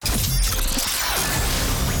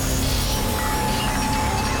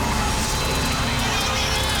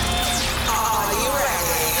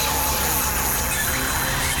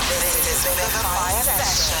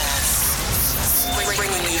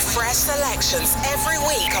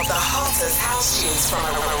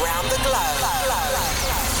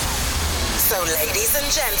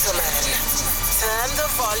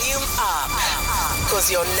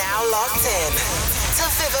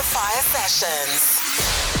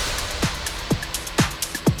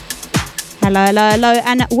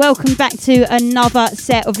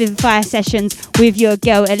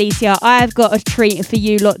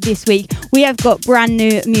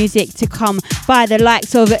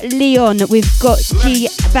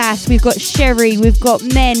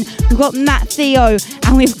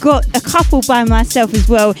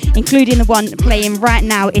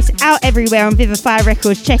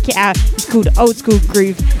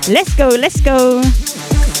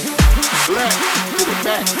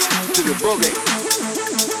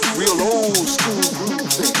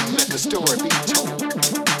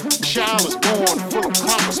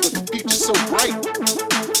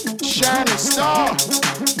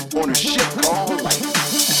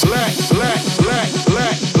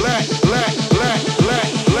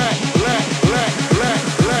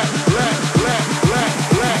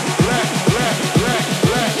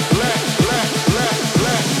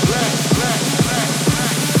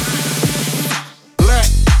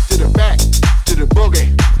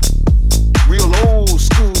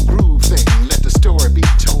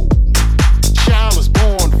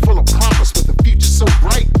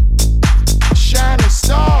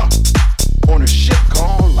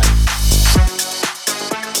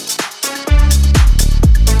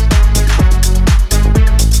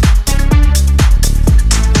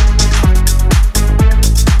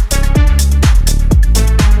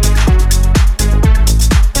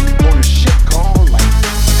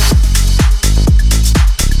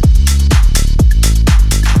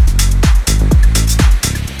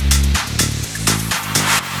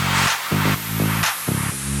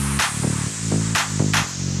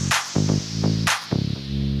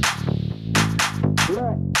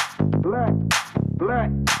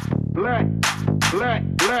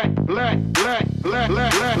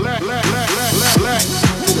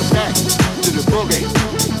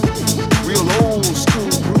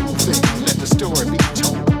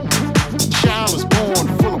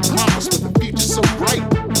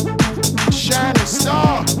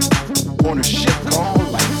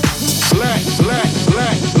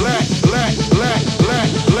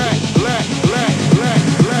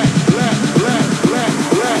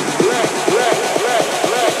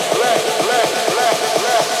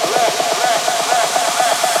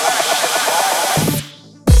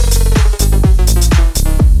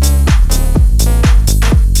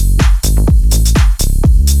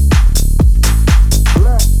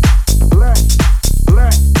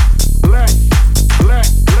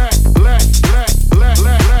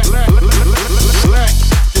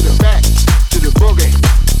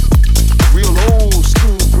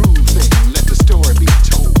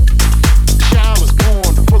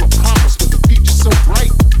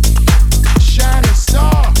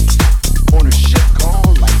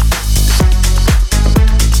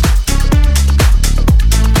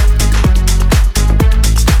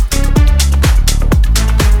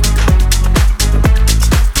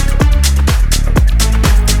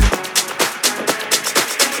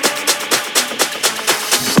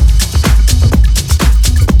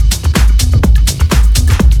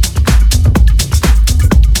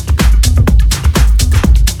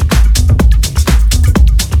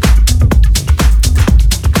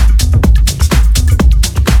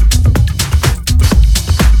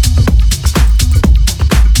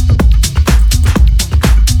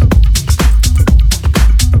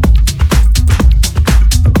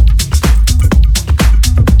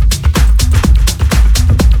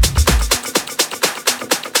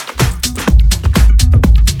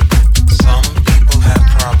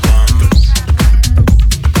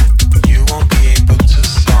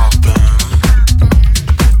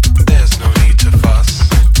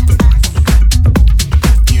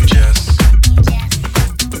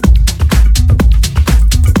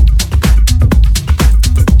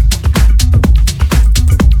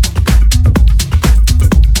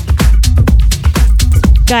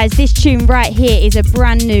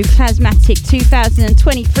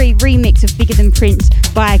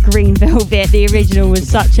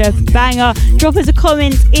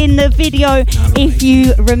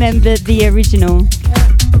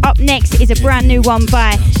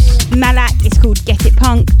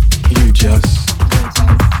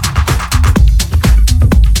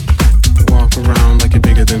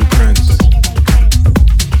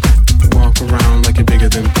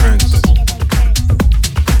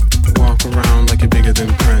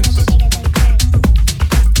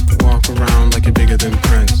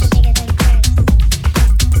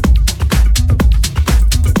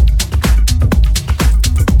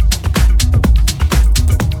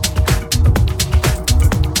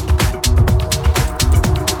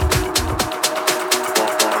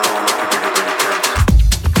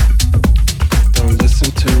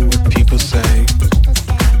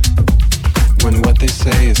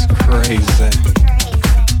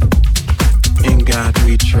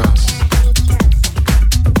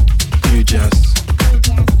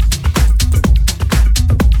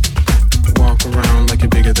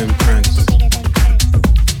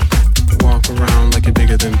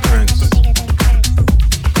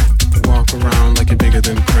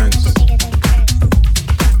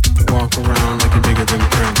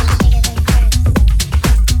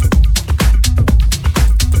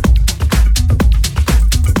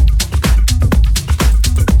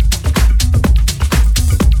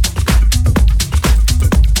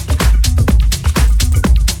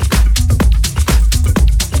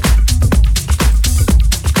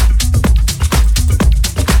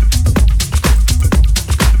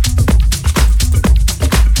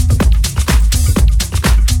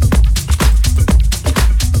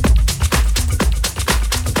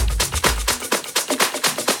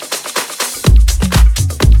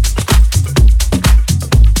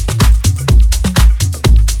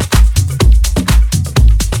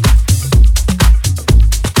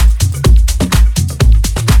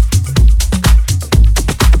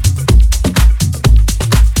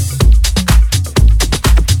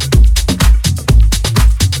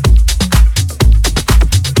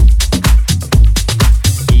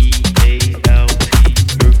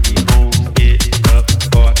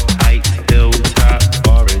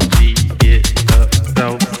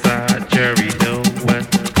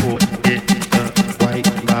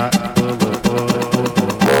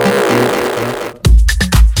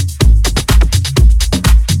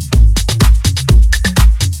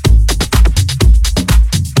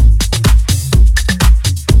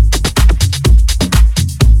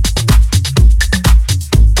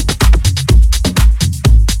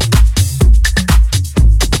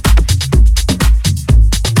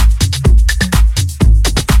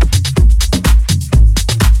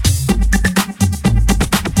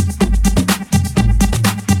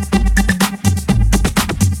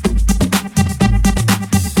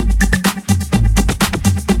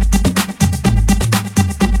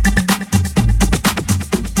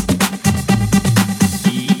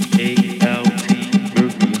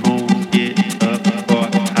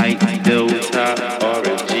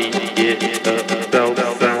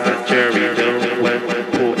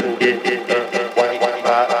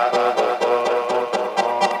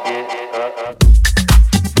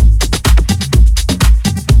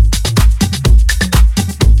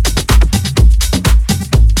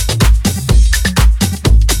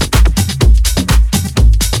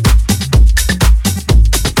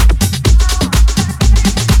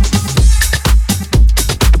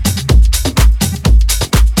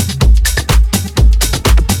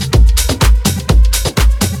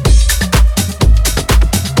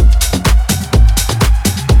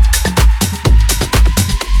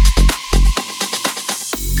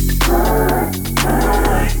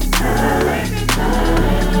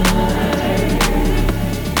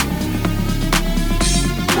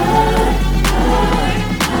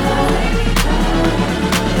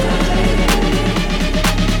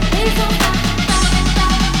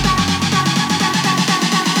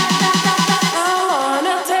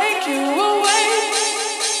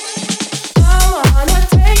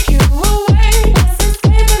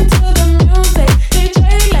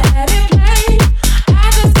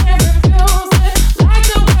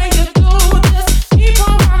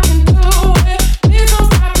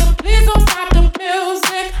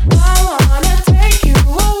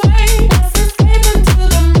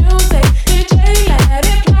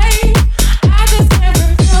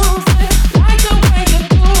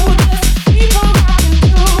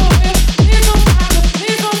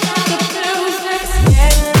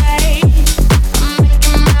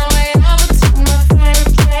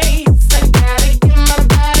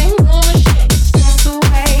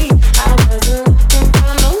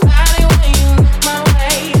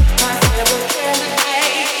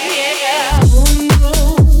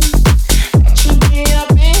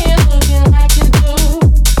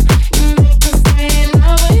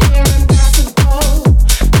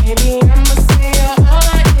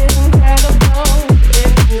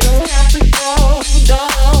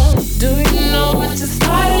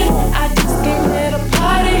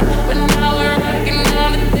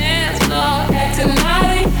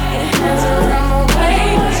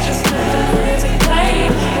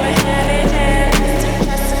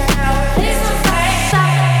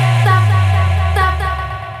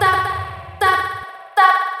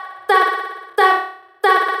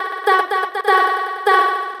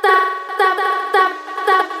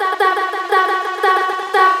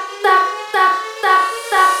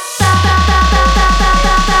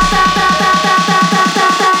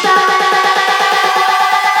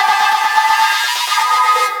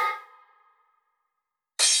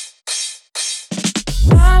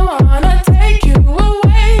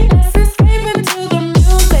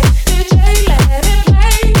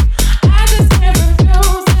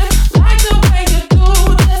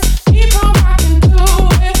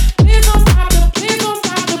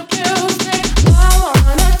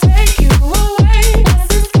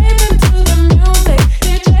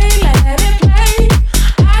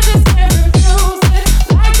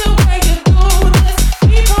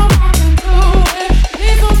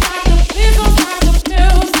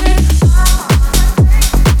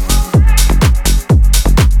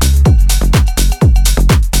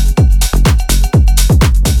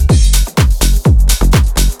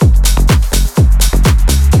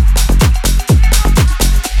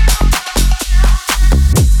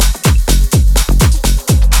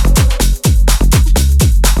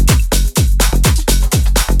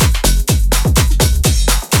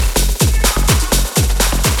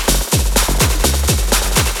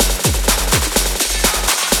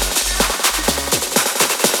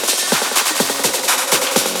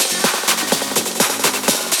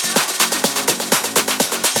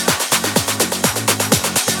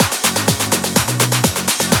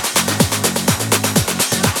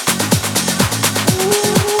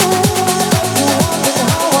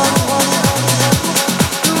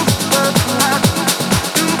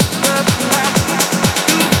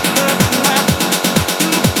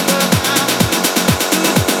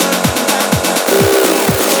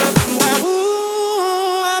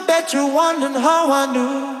bet you're wondering how I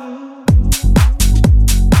knew.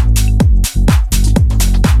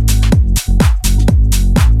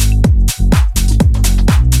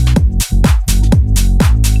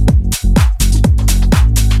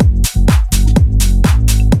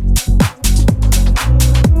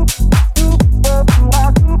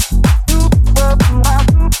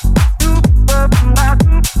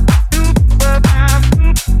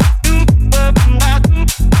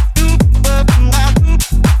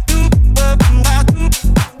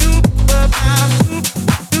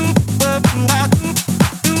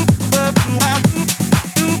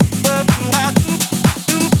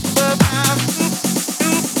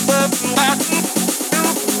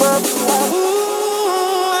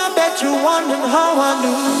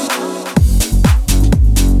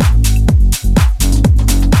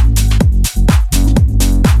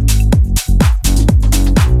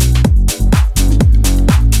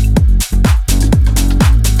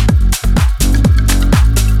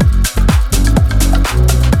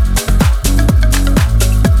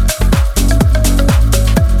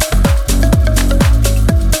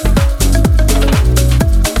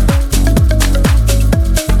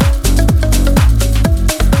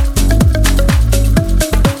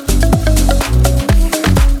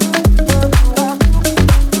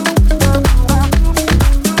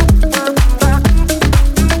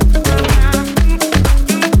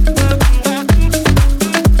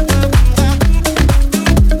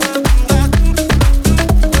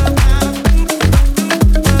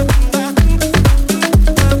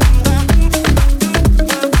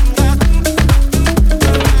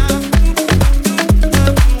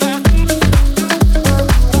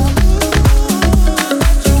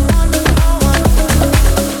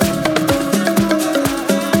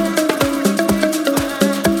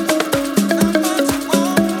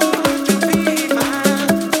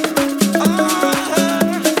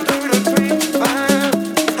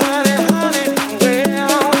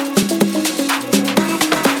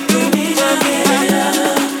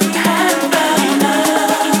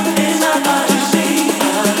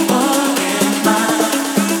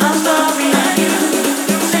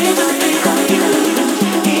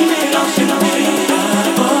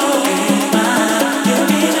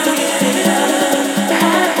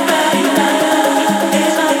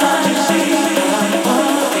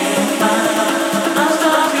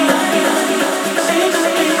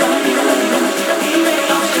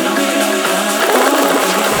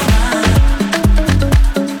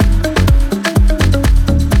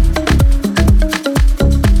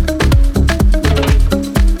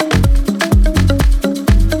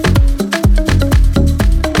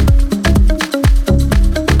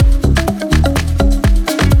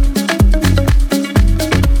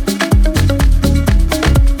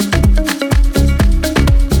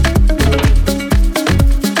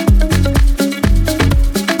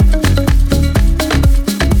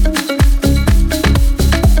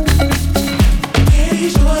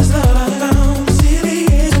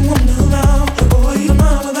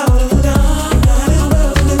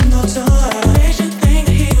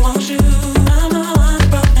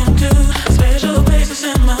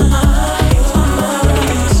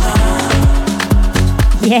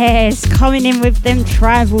 Yes, coming in with them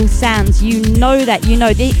tribal sounds. You know that.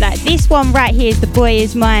 This one right here is The Boy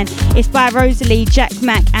Is Mine. It's by Rosalie, Jack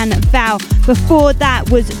Mack and Val. Before that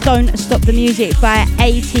was Don't Stop the Music by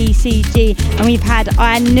ATCG. And we've had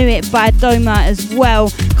I Knew It by Doma as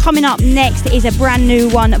well. Coming up next is a brand new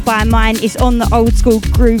one by mine. It's on the Old School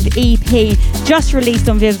Groove EP, just released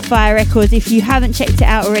on Vivifier Records. If you haven't checked it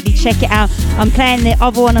out already, check it out. I'm playing the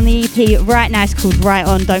other one on the EP right now. It's called Right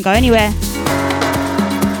On. Don't go anywhere.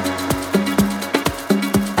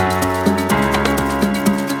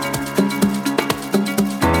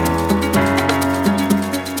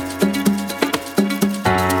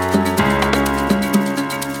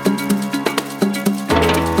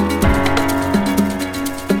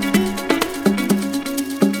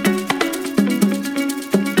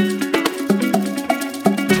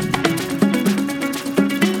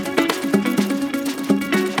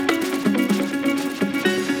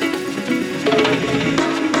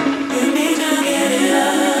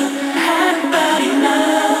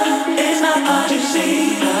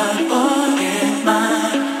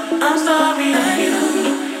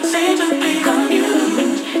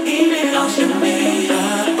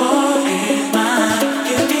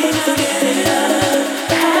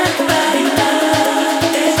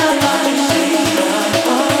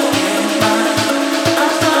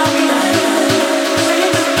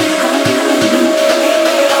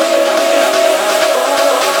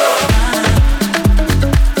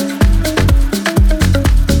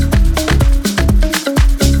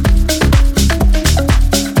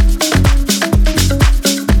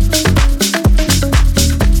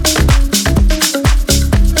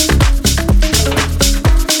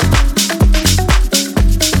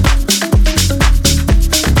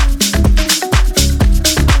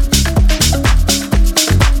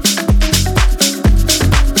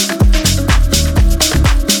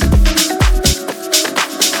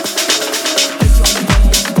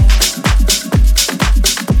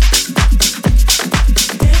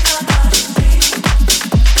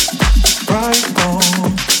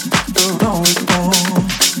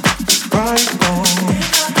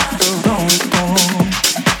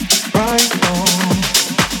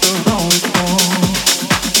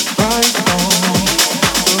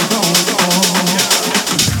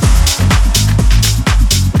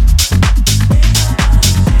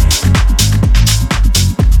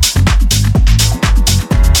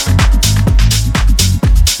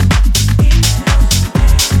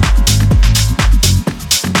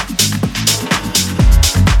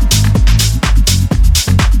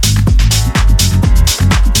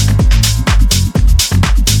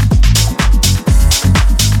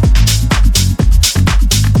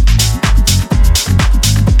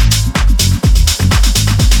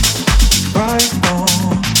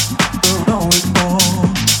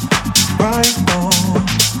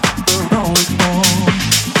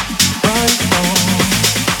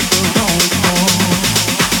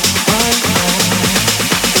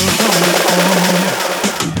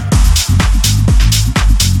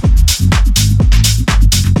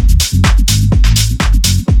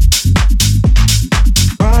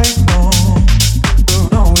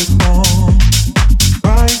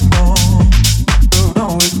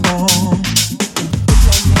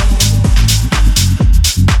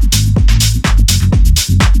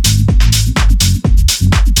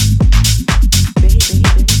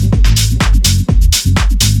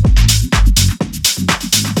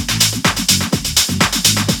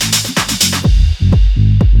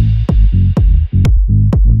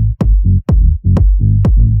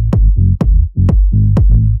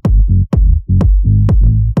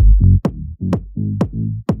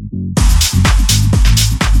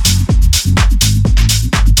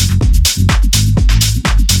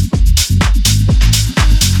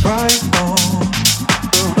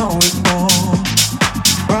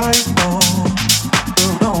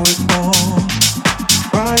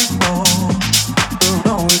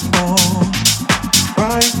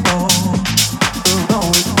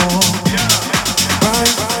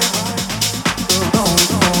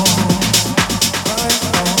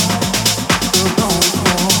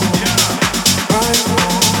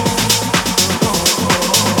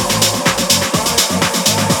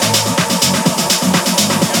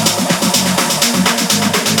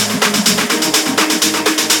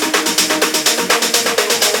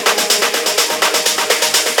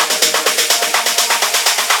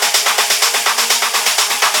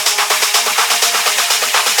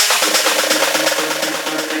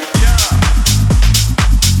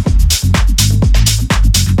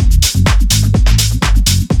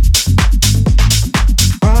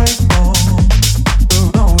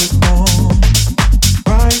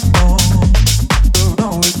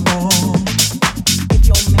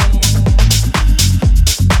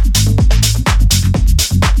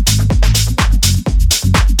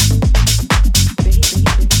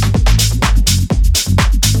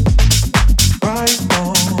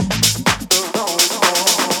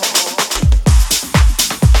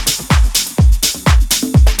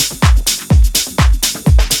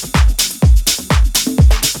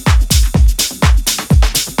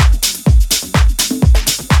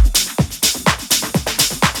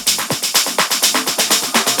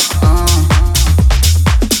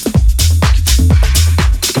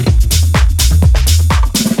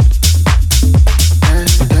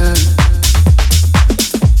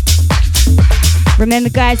 Remember,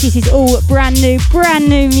 guys, this is all brand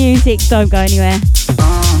new music. Don't go anywhere.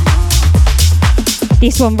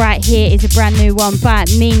 This one right here is a brand new one by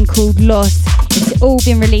Mean called Lost. It's all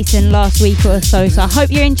been released in last week or so I hope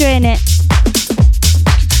you're enjoying it.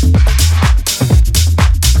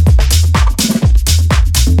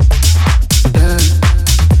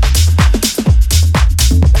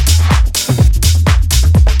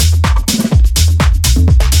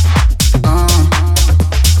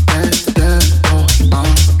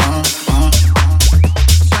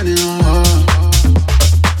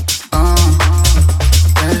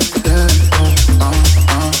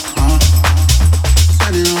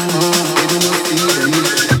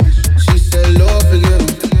 She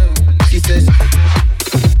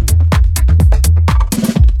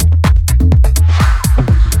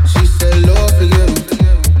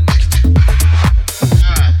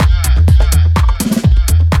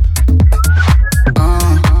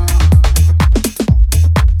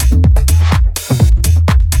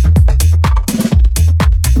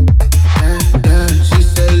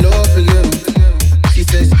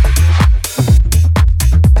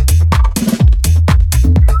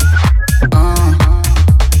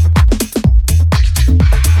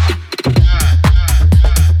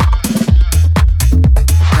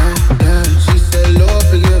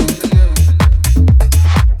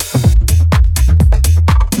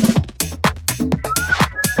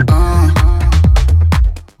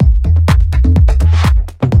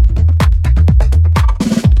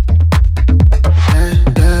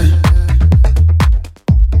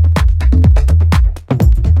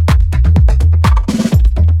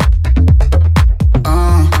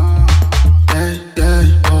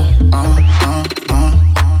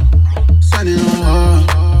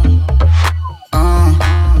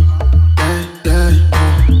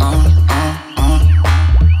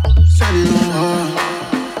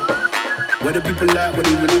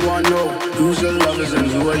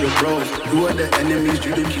bros? Who are the enemies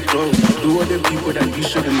you to keep close? Who are the people that you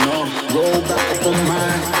should've known? Roll back up on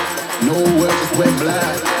mine. No words, just wear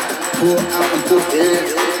black. Pull out and pull in.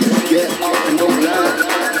 Get up and don't lie.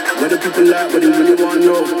 Where the people at, what they really wanna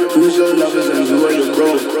know? Who's your lovers and who are your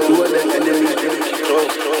bros? Who are the enemies you to keep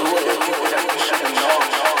close? Who are the people that you should've known?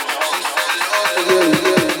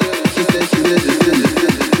 She said she lives in sin.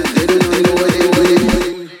 They don't know what they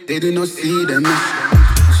want. They do not see them.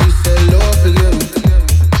 She said, Lord, forgive me.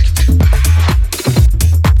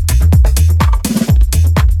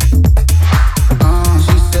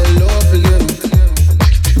 She said, Lord, forgive me.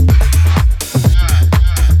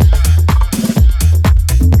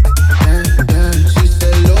 She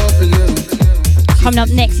said, Lord, forgive me. Coming up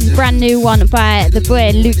next is a brand new one by the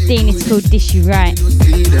boy Luke Dean. It's called Dish You Right. She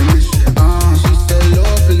said,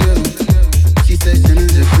 Lord, forgive me. She said,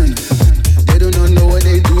 sinners are sinners. They do not know what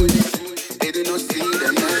they do. They do not see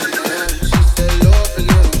them. She said, Lord,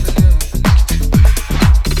 forgive me.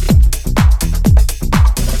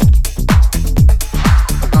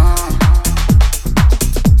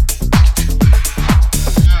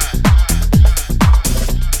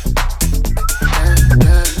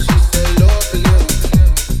 She said, Lord, forgive me.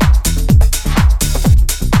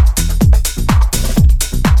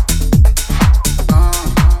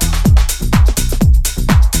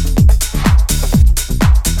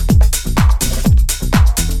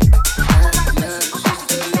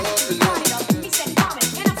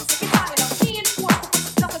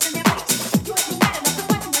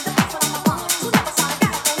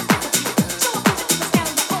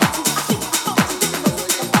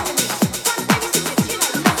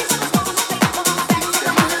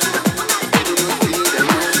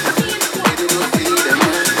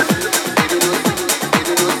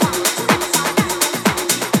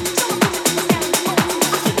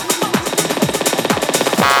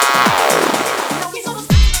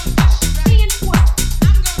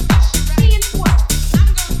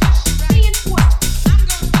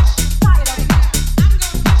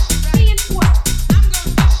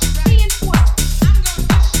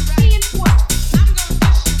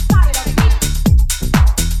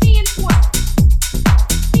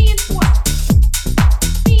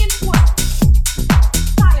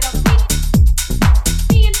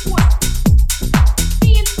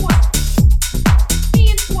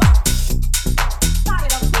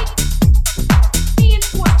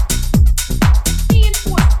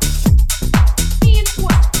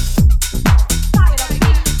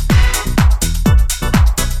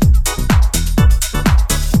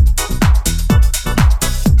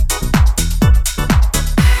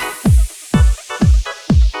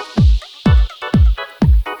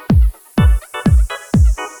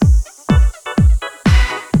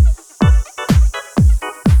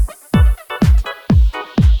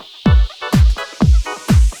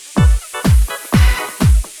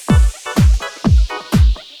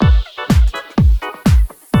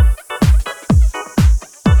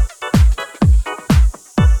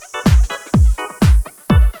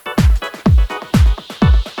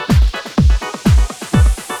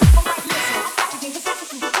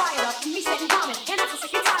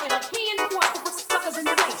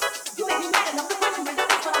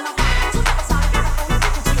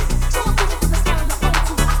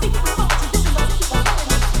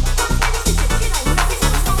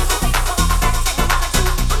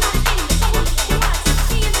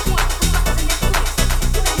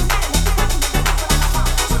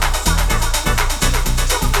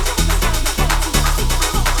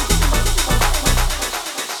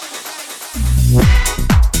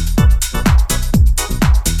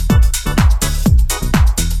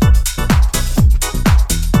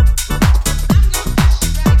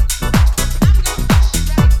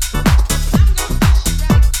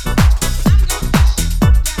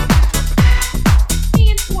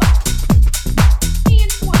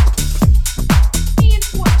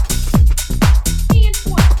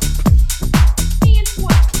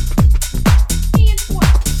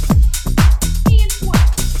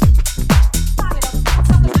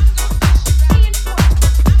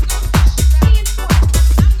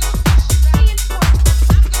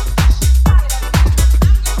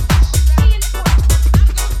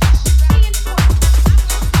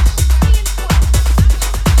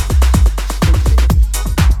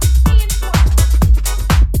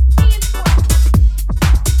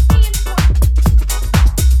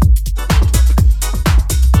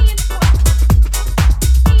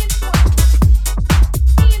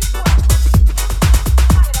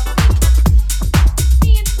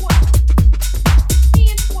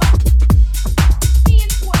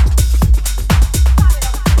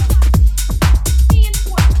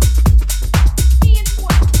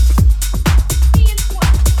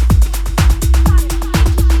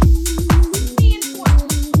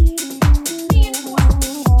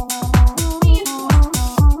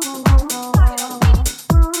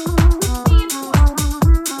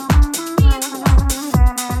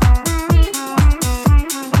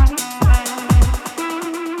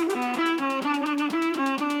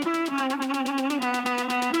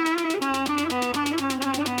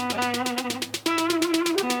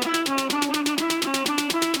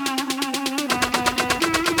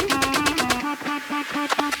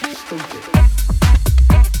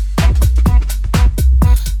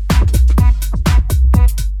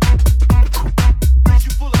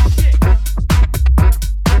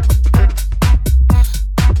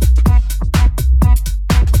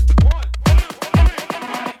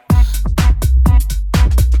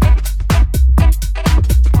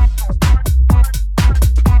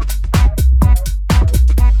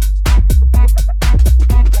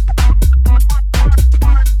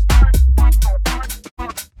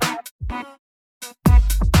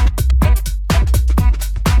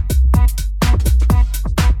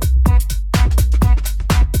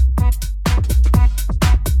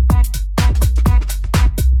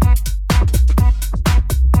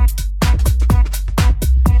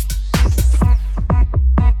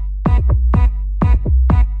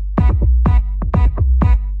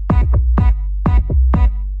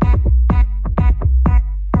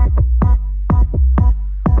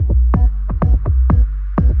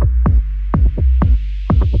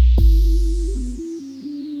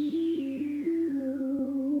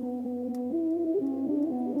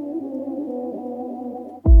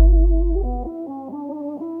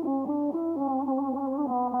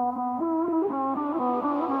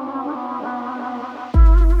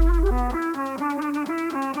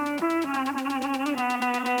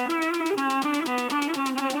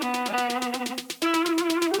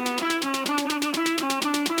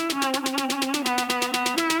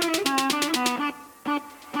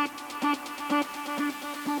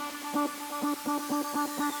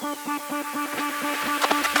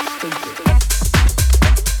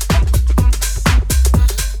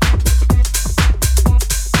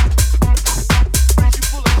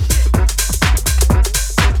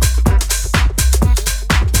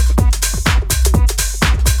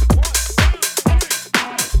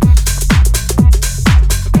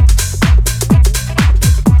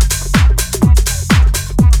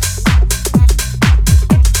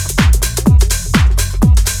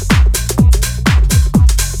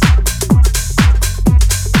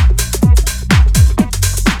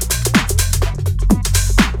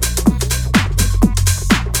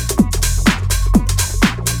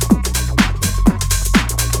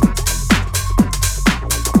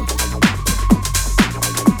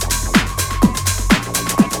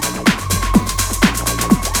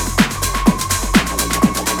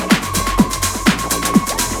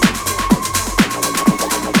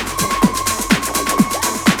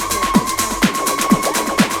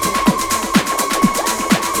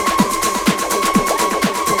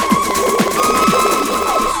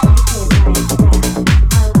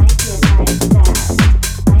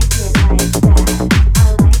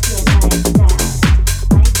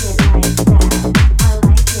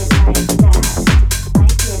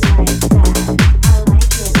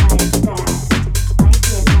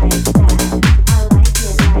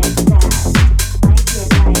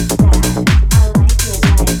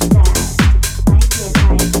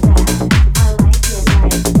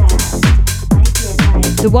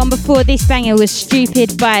 The one before this banger was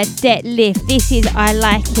Stupid by Deadlift. This is I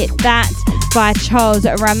Like It That by Charles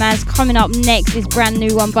Ramaz. Coming up next is brand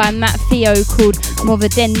new one by Matt Theo called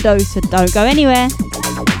Movedendo, so don't go anywhere.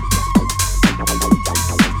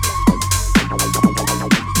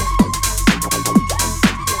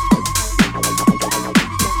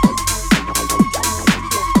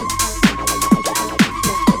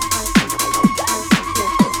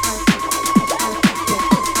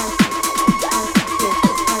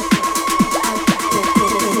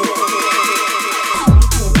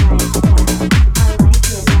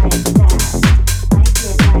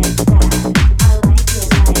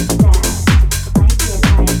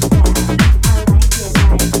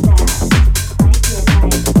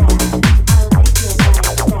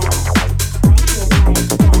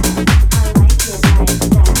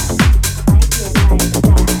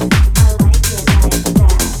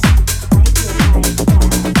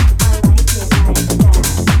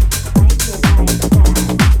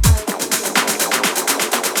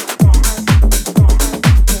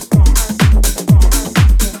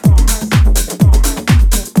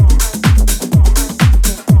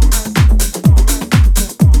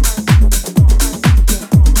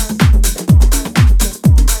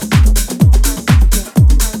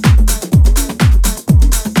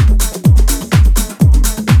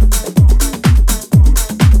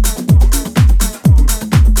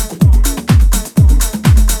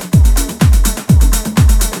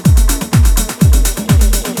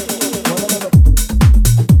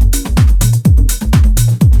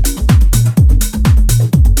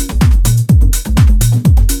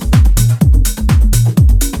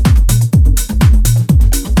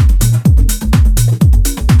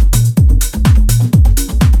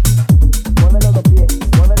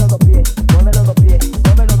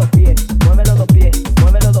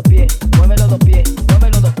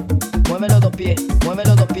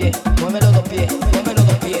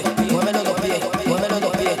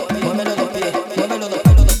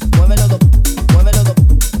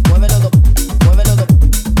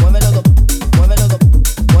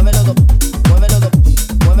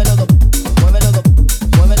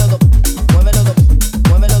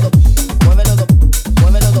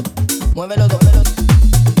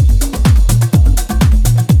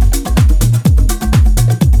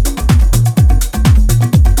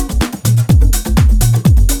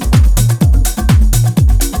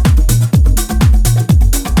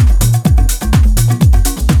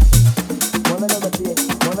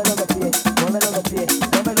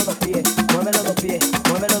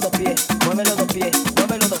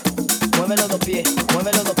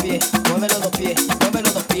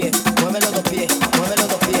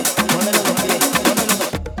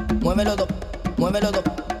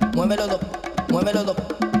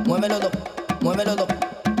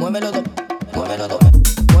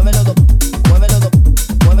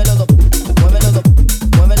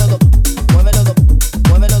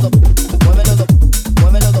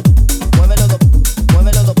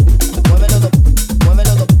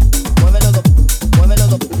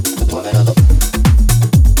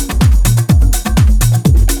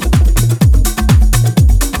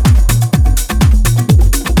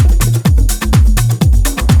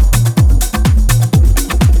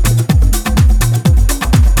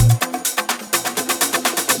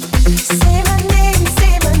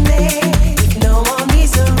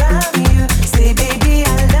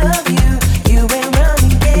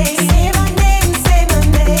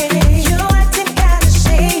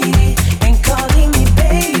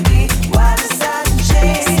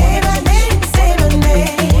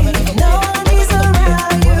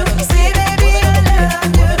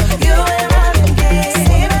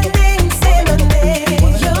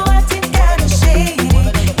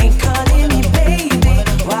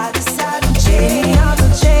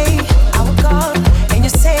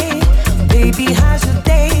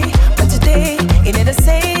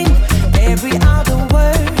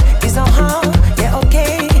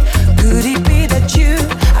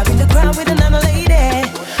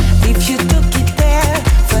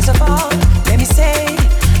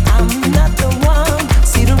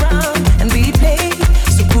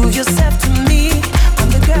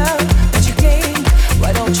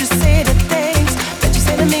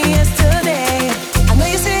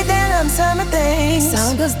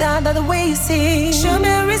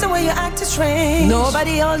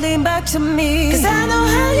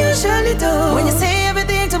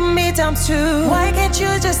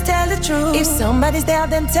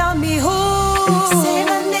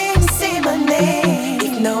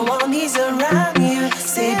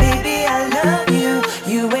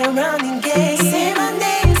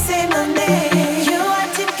 Say my name, you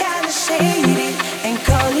acting kinda shady and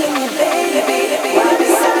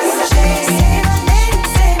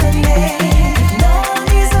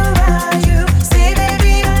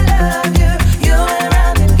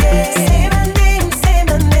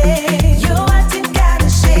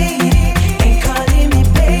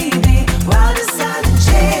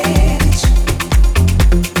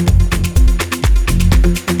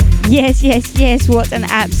Yes, yes, yes, what an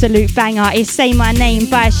absolute banger. It's Say My Name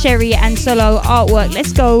by Sherry and Solo Artwork.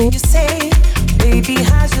 Let's go. You say, baby,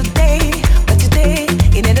 how's your day? But today,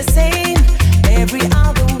 it ain't the same. Every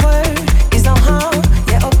other word is on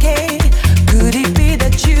yeah, okay. Could it be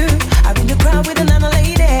that you are in the crowd with another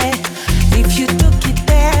lady? If you took it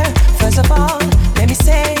there, first of all, let me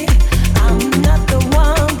say, I'm not the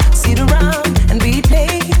one, sit around and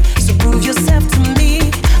replay. So prove yourself to me,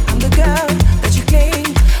 I'm the girl that you claim.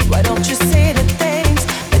 Why don't you say the things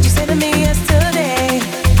that you said to me yesterday?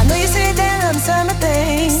 I know you say that I'm summer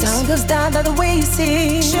things. Sound goes down by the way you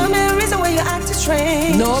sing. Show me a reason why you act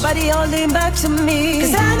strange. Nobody holding back to me,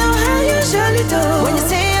 'cause I know how you usually do. When you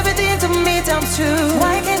say everything to me comes true,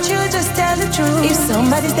 why can't you just tell the truth? If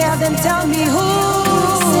somebody's there, then tell me who.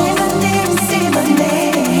 Say my name, say my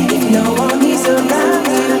name. If no one is around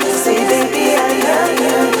you, say baby I love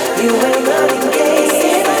you. You ain't running gay.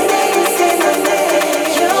 Say my name, say my name.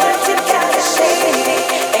 You acting kinda shady,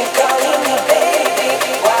 ain't calling me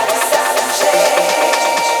baby. Why the silence change?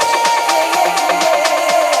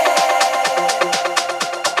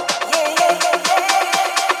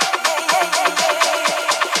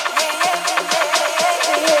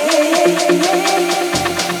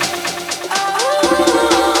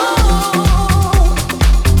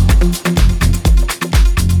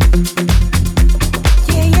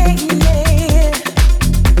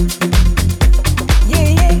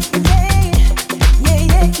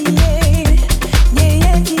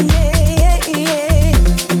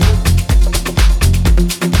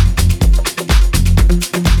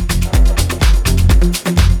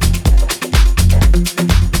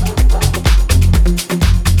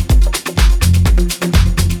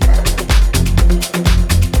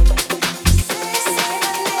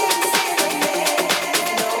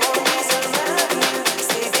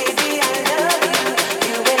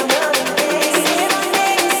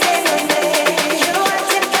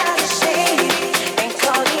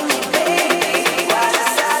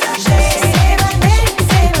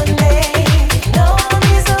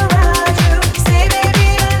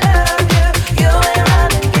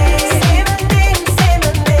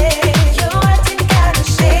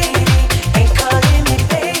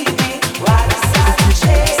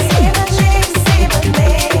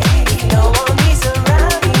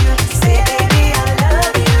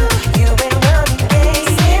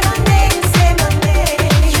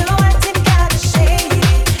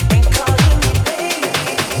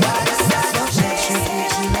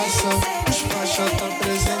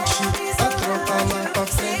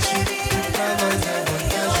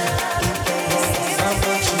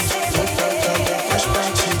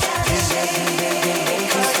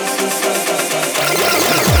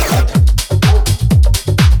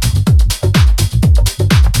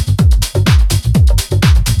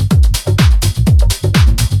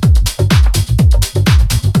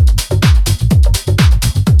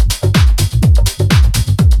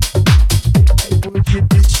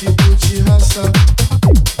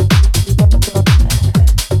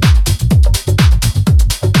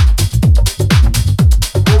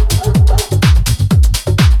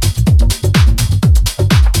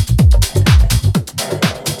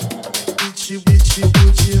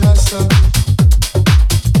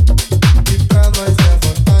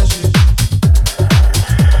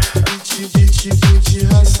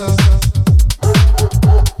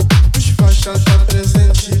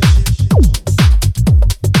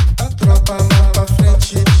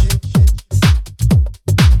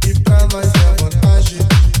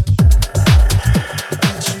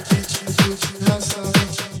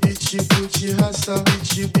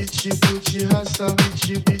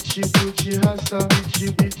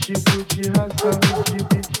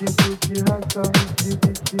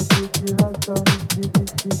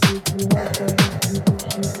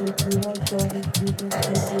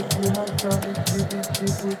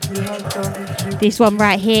 This one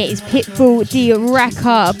right here is Pitbull D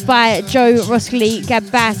Raka by Joe Roskilly,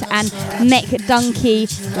 Gabbass and Mek Donkey.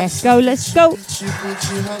 Let's go, let's go.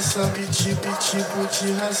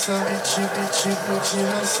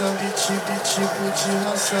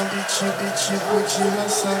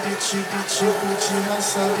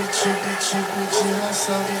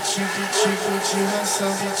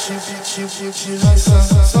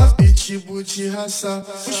 De raça,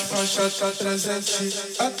 os faixa tá presente,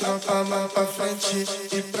 a tropa mais pra frente,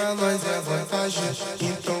 e pra nós é vantagem,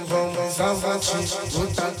 então vamos avante,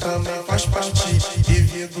 lutar também faz parte, e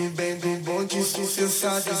vir do bem do bom de sucesso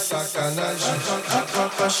de sacanagem, a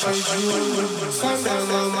tropa cheia de ouro,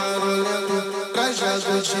 sabendo amarelando,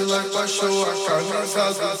 trajado de lacra show, a camisa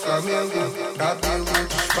do Flamengo, cabelo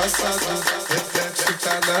disfarçado, reflexo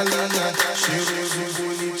tá na linha, cheiroso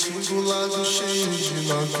bonitinho,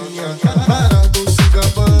 novinha. Para Dolce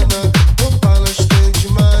Gabbana, roupa elas têm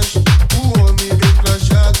demais. O homem bem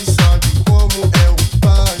trajado sabe como é o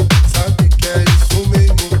pai. Sabe que é isso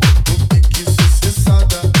mesmo, no pique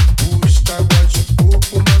sucessada. O estágio de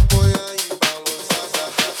coco, maconha e balançada.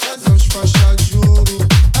 Faz as faixas de ouro,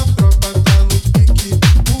 a tropa tá no pique.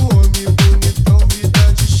 O homem bonitão, vida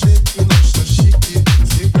de shake, nós tá chique.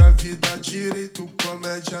 Siga a vida direito,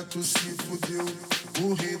 comédia, tu se fudeu.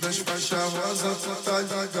 O rei das faixas rosa, tu tá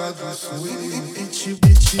ligado, sou eu.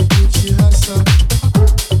 Beat, raça.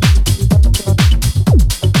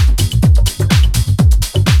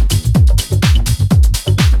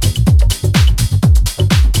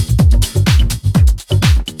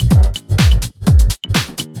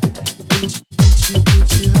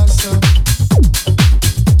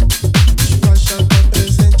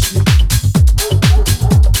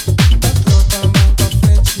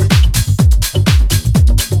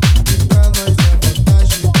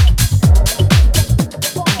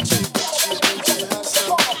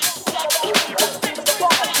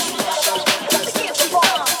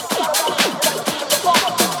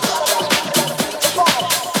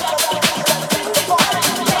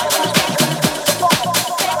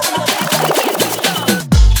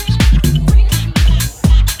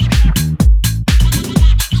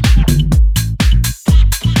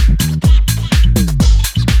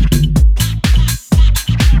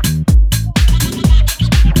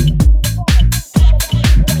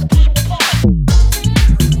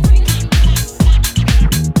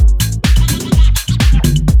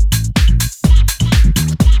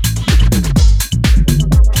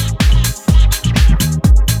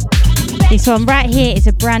 This one right here is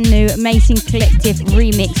a brand new Mason Collective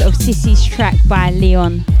remix of Sissy's track by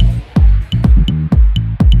Leon.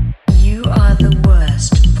 You are the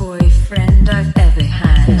worst boyfriend I've ever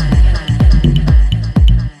had.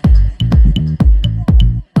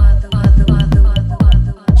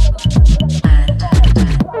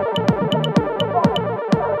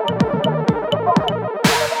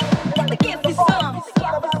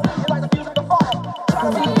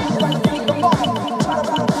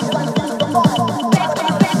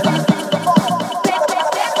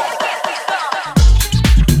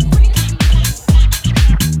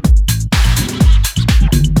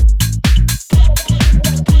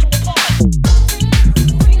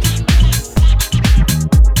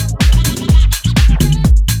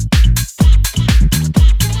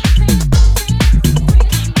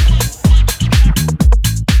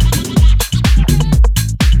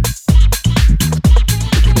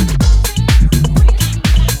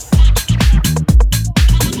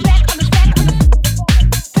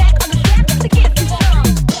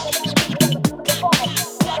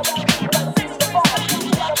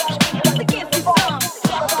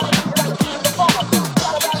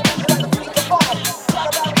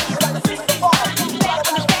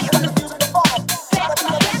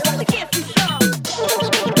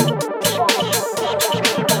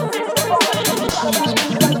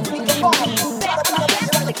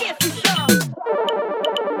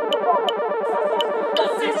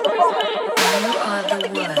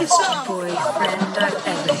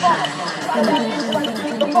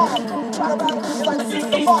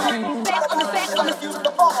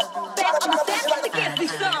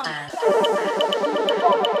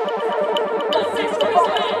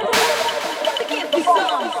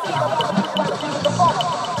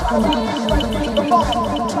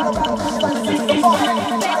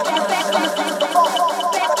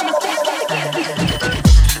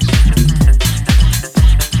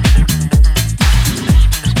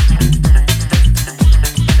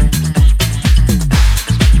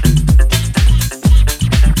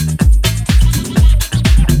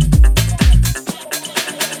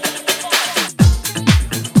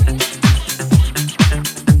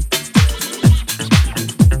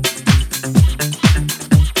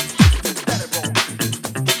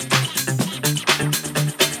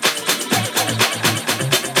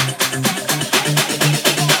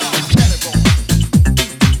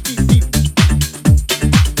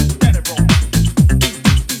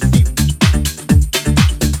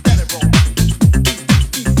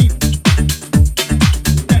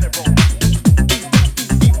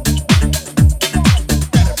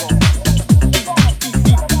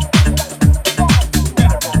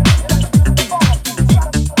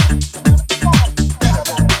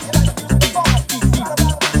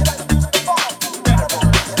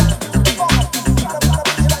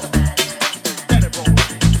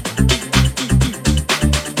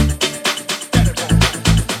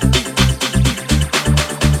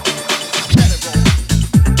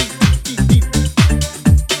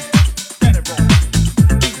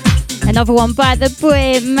 Another one by the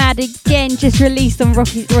boy Mad Again, just released on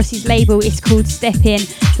Rossi's label. It's called Step In.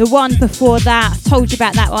 The one before that, I told you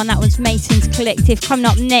about that one. That one's Mason's Collective. Coming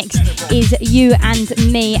up next is You and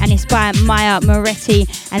Me, and it's by Maya Moretti.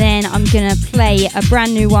 And then I'm gonna play a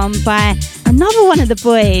brand new one by another one of the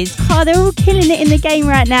boys. Oh, they're all killing it in the game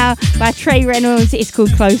right now. By Trey Reynolds. It's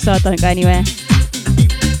called Closer. Don't go anywhere.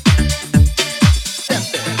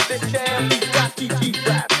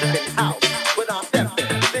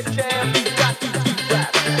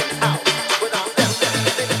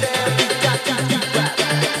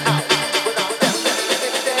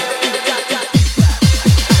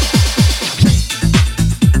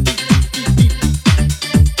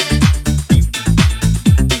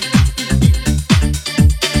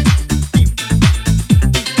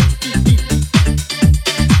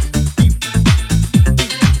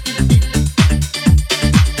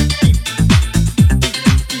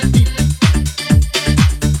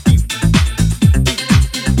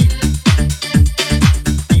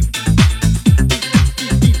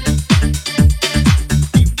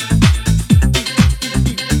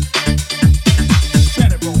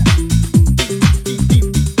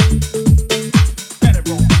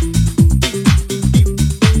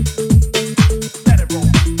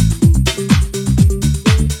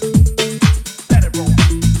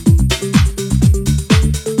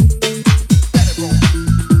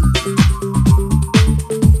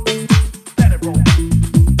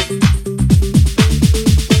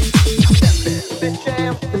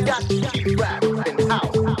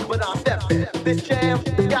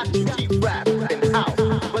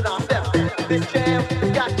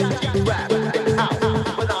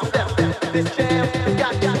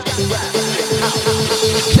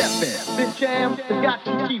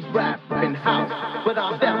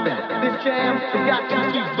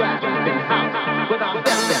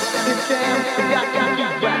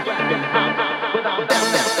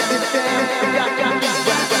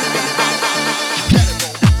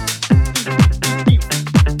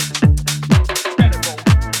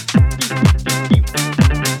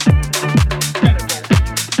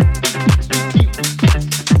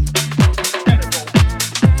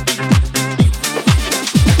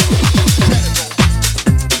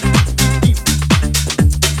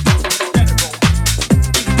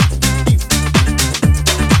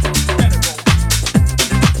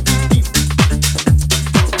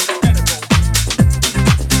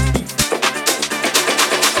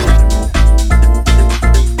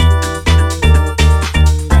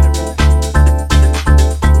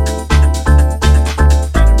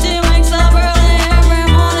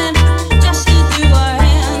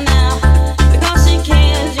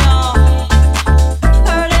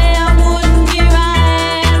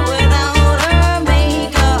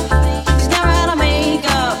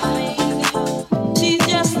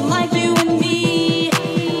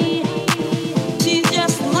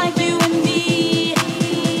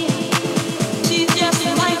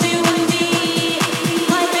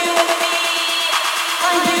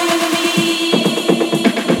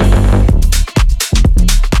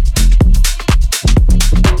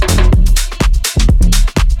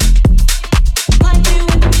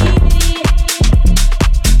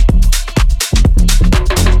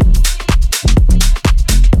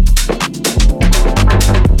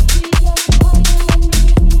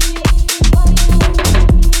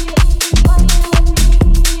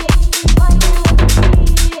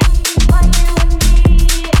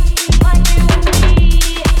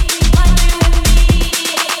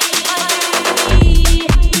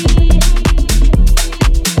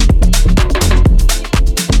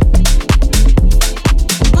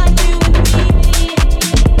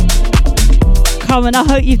 And I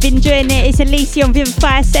hope you've been enjoying it. It's Elysia on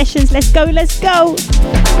Vivifier Sessions. Let's go, let's go.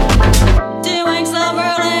 She wakes up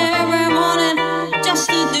early every morning just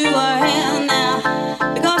to do her hair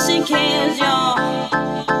now because she cares, y'all.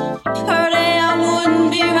 Her day I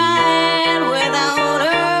wouldn't be right without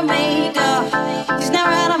her makeup. She's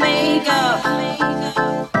never had a makeup.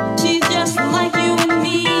 She's just like you and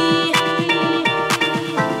me.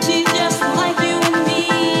 She's just like you and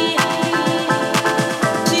me.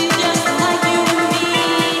 Like you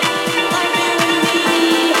and me.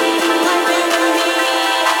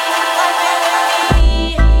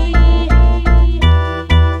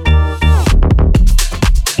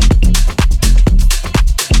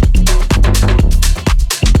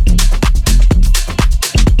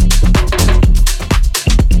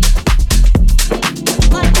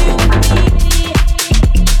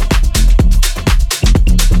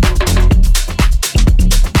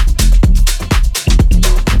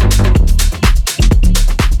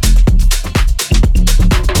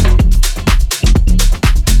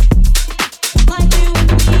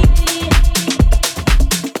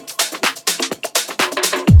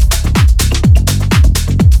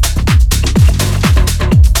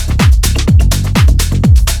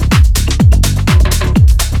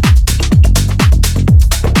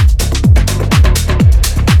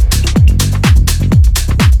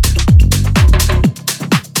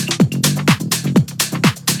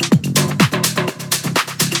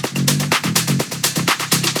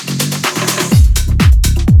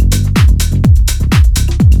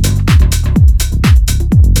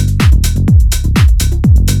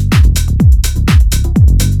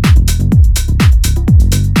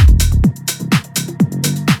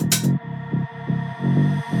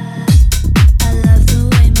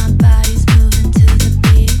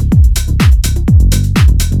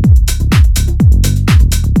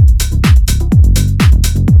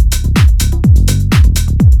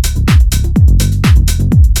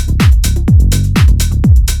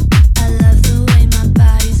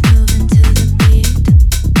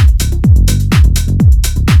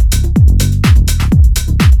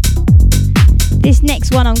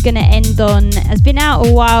 next one I'm going to end on has been out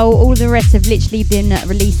a while. All the rest have literally been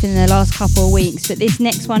released in the last couple of weeks. But this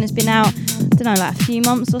next one has been out, I don't know, like a few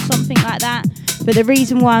months or something like that. But the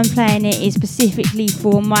reason why I'm playing it is specifically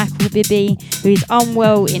for Michael Bibby, who is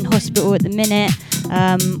unwell in hospital at the minute.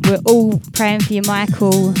 We're all praying for you,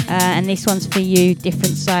 Michael. And this one's for you,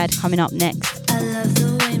 Different Side, coming up next. I love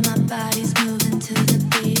the way my body's moving to the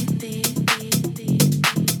beat.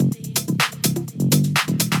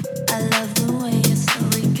 I love the way you're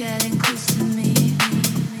slowly getting close to me.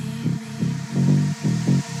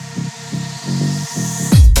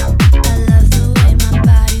 I love the way my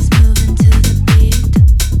body's moving to the beat.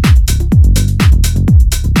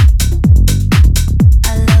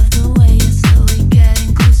 I love the way you're slowly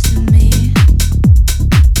getting close to me.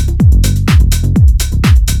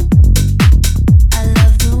 I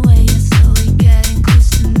love the way you're slowly getting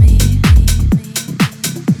close to me. I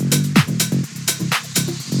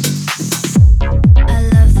love the way my body's moving to the beat. I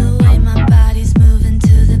love the way my body's moving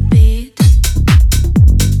to the beat. I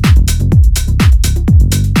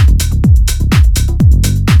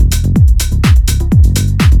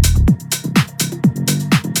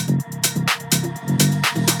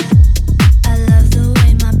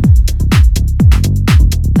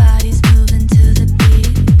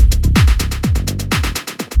love the way my body's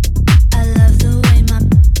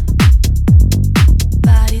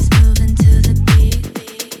moving to the beat.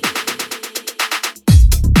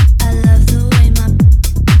 I love the way my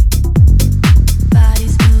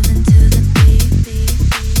body's moving to the beat.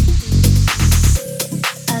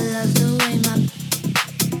 I love the way my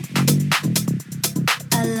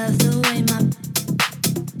I love the way my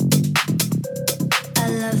I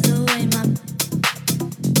love the way my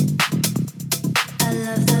I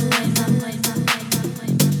love the way my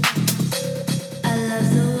I love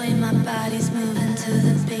the way my body's moving to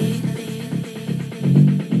the beat. I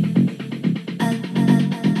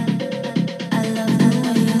love the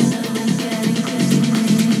way you're slowly getting close to me. I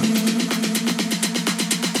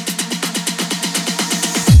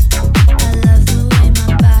love the way my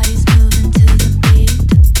body's moving to the beat.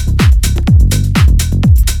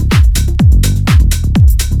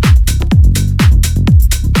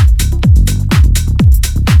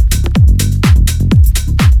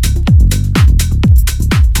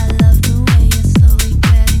 I love the way you're slowly getting close to me. I love the way my body's moving to the beat. I love the way you're slowly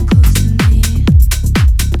getting close to me.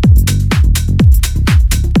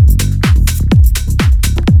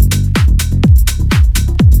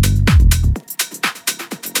 I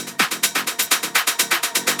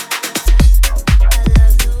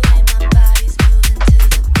love the way my body's moving to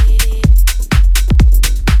the beat.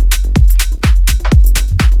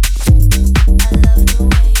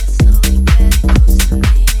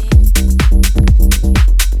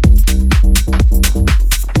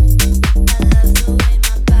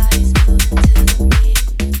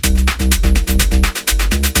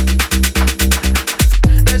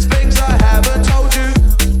 There's things I haven't told you.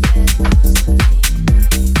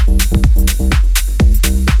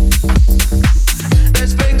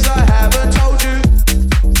 There's things I haven't told you.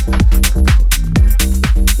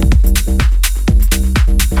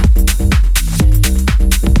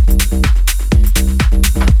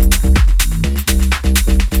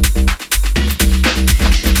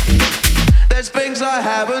 There's things I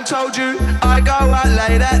haven't told you. I go out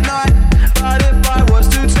late at night, but if I was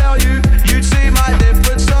to tell you, you'd see my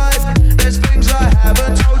different side. There's things I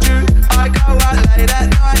haven't told you. I go out late at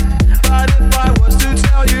night, but if I was to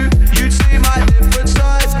tell you, you'd see my different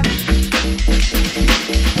side.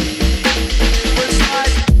 Different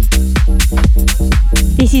side.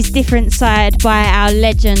 This is Different Side by our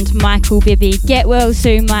legend Michael Bibby. Get well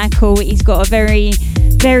soon, Michael. He's got a very,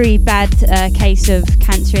 very bad case of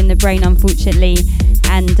cancer in the brain, unfortunately.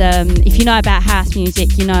 And if you know about house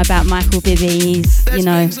music, you know about Michael Bibby. He's, you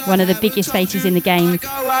know, one of the biggest faces in the game.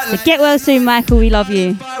 So get well soon, Michael. We love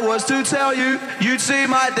you. If I was to tell you, you'd see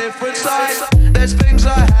my different side. There's things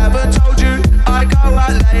I haven't told you. I go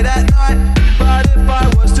out late at night, but if I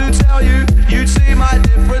was to tell you, you'd see my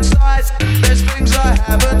different side. There's things I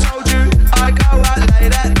haven't told you. I go out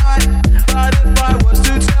late at night, but if I was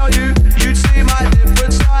to tell you, you'd see my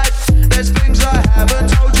different side. There's things I haven't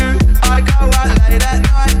told you. I go out late at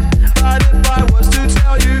night, but if I was to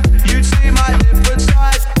tell you, you'd see my different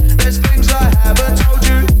side. There's things I haven't told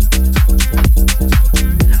you.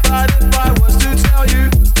 But if I was to tell you,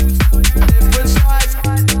 different side.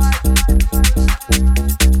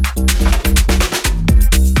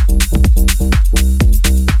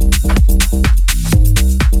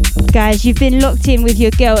 Guys, you've been locked in with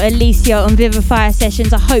your girl Elysia on Vivifier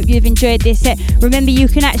Sessions. I hope you've enjoyed this set. Remember, you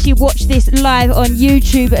can actually watch this live on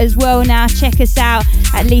YouTube as well now. Check us out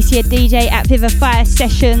at Elysia DJ at Vivifier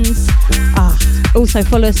Sessions. Also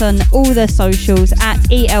follow us on all the socials at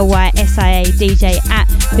ELYSIA DJ at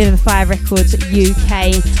Vivifier Records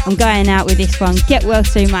UK. I'm going out with this one. Get well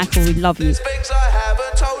soon, Michael. We love you. There's things I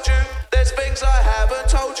haven't told you. There's things I haven't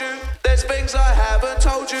told you. There's things I haven't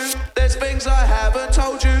told you. There's things I haven't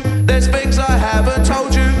told you. There's things I haven't told you.